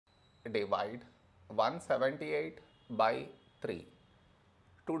divide 178 by 3.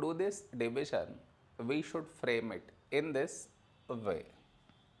 To do this division, we should frame it in this way.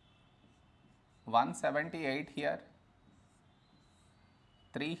 178 here,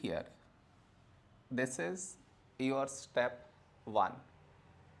 3 here. This is your step 1.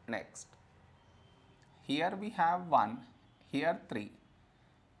 Next, here we have 1, here 3.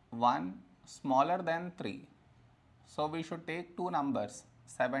 1 smaller than 3. So we should take two numbers,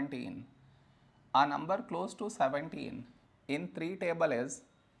 17. A number close to 17 in 3 table is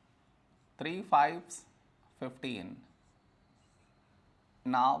 3 5s 15.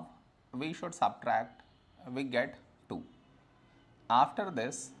 Now we should subtract, we get 2. After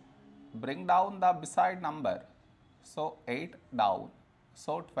this, bring down the beside number, so 8 down,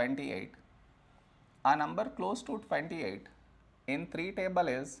 so 28. A number close to 28 in 3 table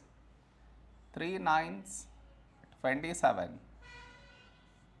is 3 9s 27.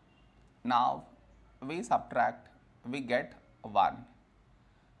 Now we subtract, we get 1.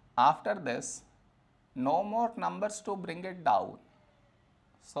 After this, no more numbers to bring it down.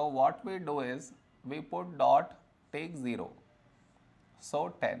 So what we do is, we put dot, take 0.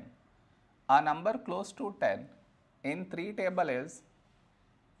 So 10. A number close to 10 in 3 table is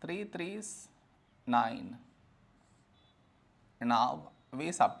 3 3s 9. Now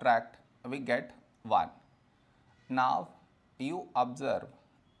we subtract, we get 1. Now you observe,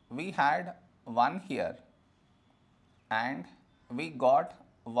 we had 1 here and we got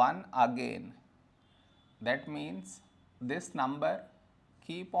 1 again. That means this number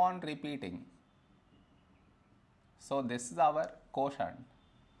keep on repeating. So this is our quotient.